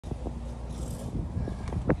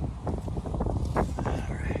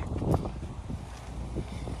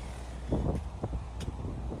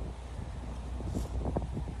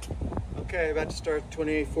Okay, about to start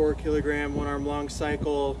 24 kilogram one arm long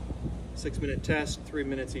cycle, 6-minute test, 3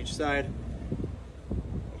 minutes each side.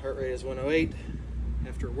 Heart rate is 108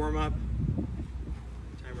 after warm up.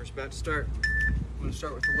 Timer's about to start. I'm going to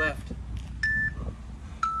start with the left.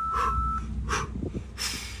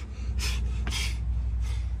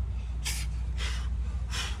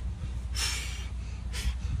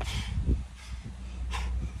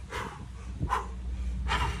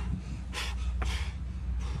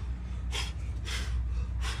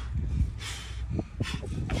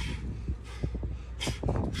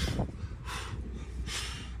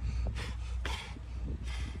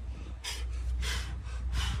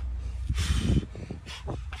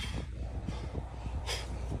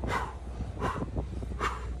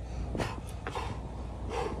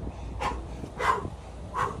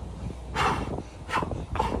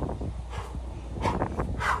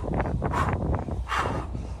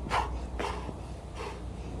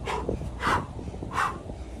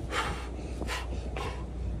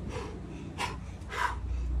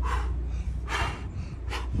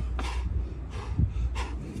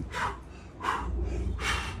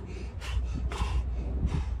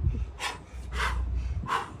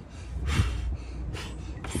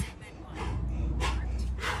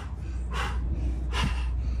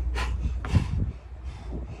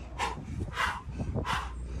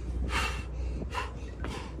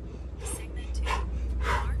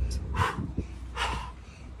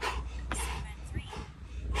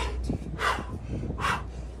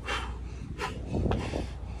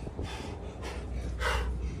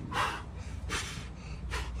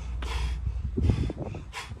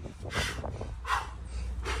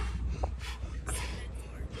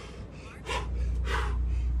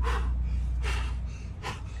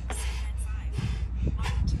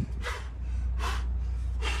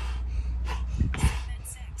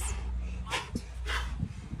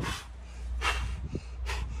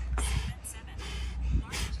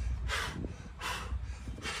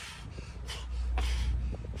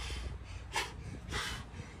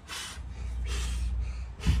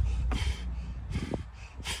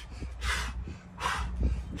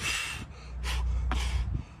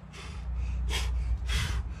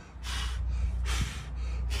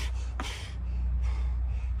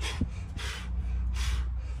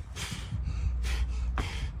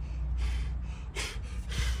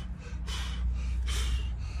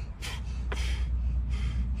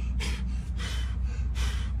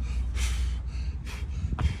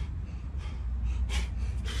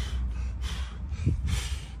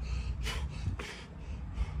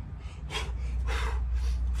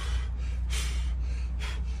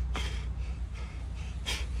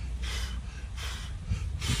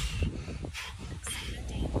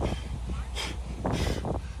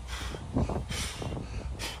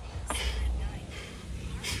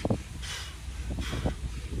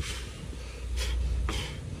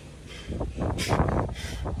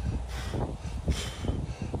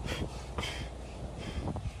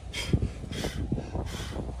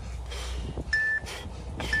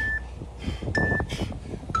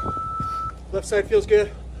 Left side feels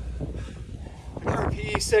good.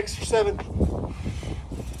 RPE 6 or 7.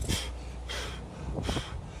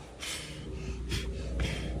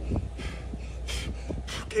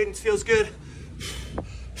 Cadence feels good.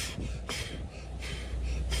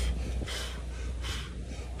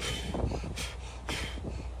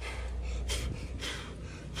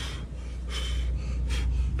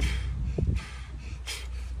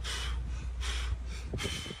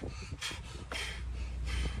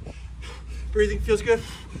 Breathing feels good.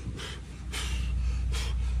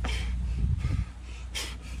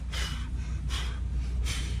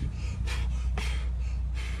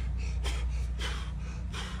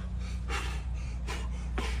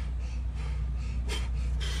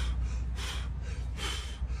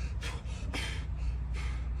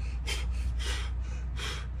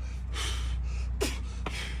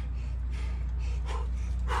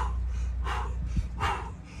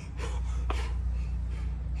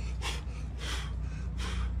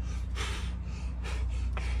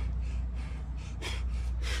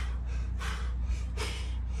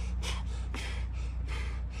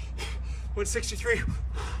 .163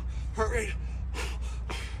 heart rate.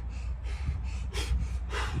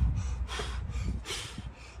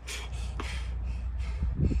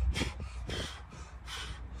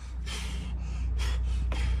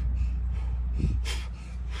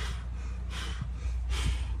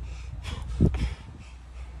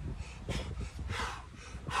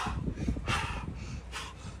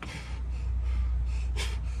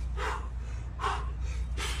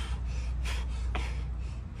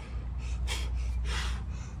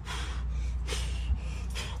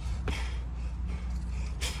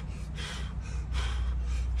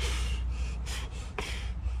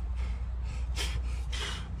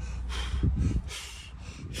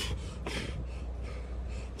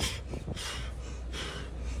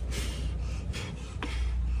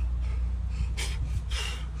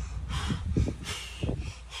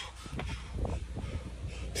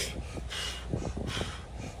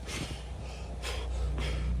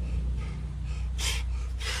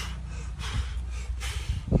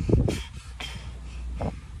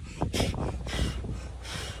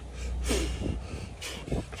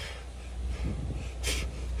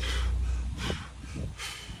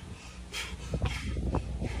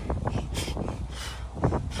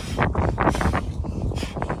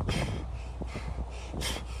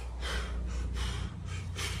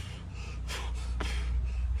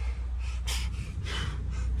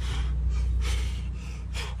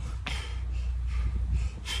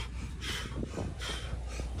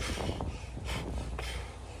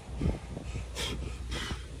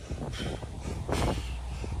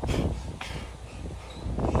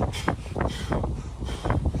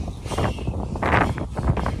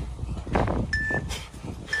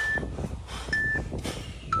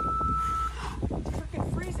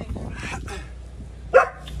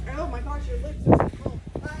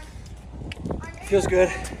 Feels good.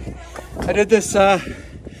 I did this, oh,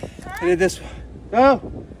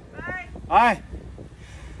 hi.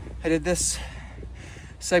 I did this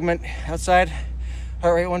segment outside,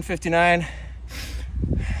 heart rate 159.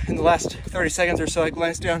 In the last 30 seconds or so, I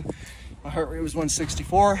glanced down, my heart rate was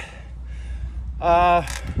 164.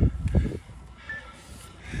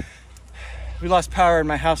 We lost power in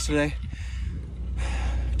my house today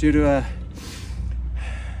due to a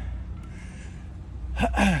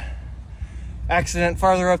accident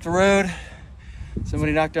farther up the road.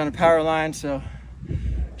 Somebody knocked down a power line, so we're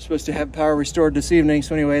supposed to have power restored this evening.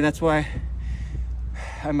 So anyway, that's why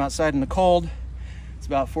I'm outside in the cold. It's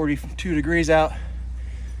about 42 degrees out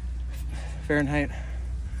Fahrenheit.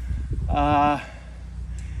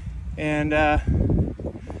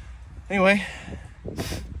 Anyway,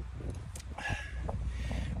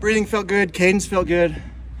 breathing felt good, cadence felt good,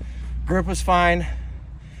 grip was fine.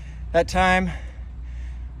 That time,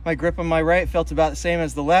 my grip on my right felt about the same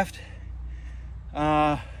as the left.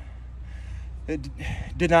 It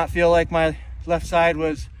did not feel like my left side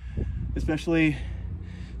was especially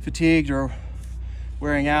fatigued or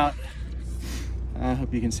wearing out. I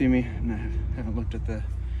hope you can see me. I haven't looked at the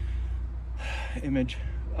image.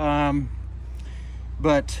 Yeah,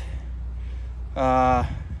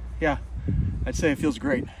 I'd say it feels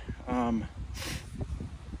great.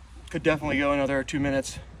 Could definitely go another 2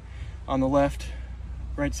 minutes on the left.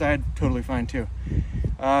 Right side, totally fine too.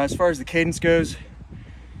 As far as the cadence goes,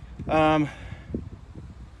 I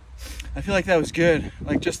feel like that was good,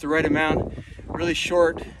 like just the right amount. Really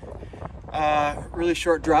short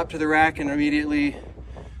drop to the rack and immediately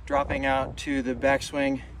dropping out to the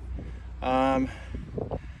backswing. I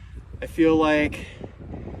feel like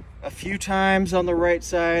a few times on the right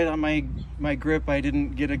side on my grip, I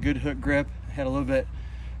didn't get a good hook grip. I had a little bit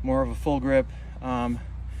more of a full grip.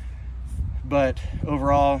 But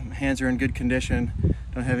overall, hands are in good condition.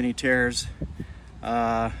 Don't have any tears.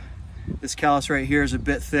 This callus right here is a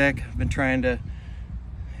bit thick. I've been trying to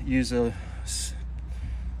use a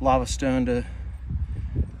lava stone to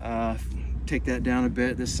take that down a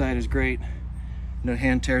bit. This side is great. No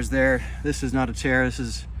hand tears there. This is not a tear. This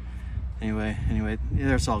is, anyway,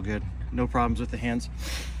 yeah, it's all good. No problems with the hands.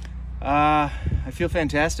 I feel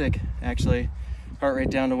fantastic, actually. Heart rate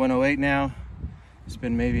down to 108 now. It's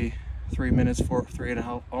been maybe 3 minutes,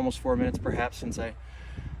 3.5, almost 4 minutes perhaps since I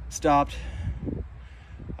stopped.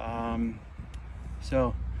 I'm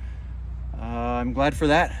glad for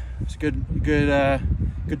that. It's a good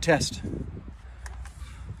test.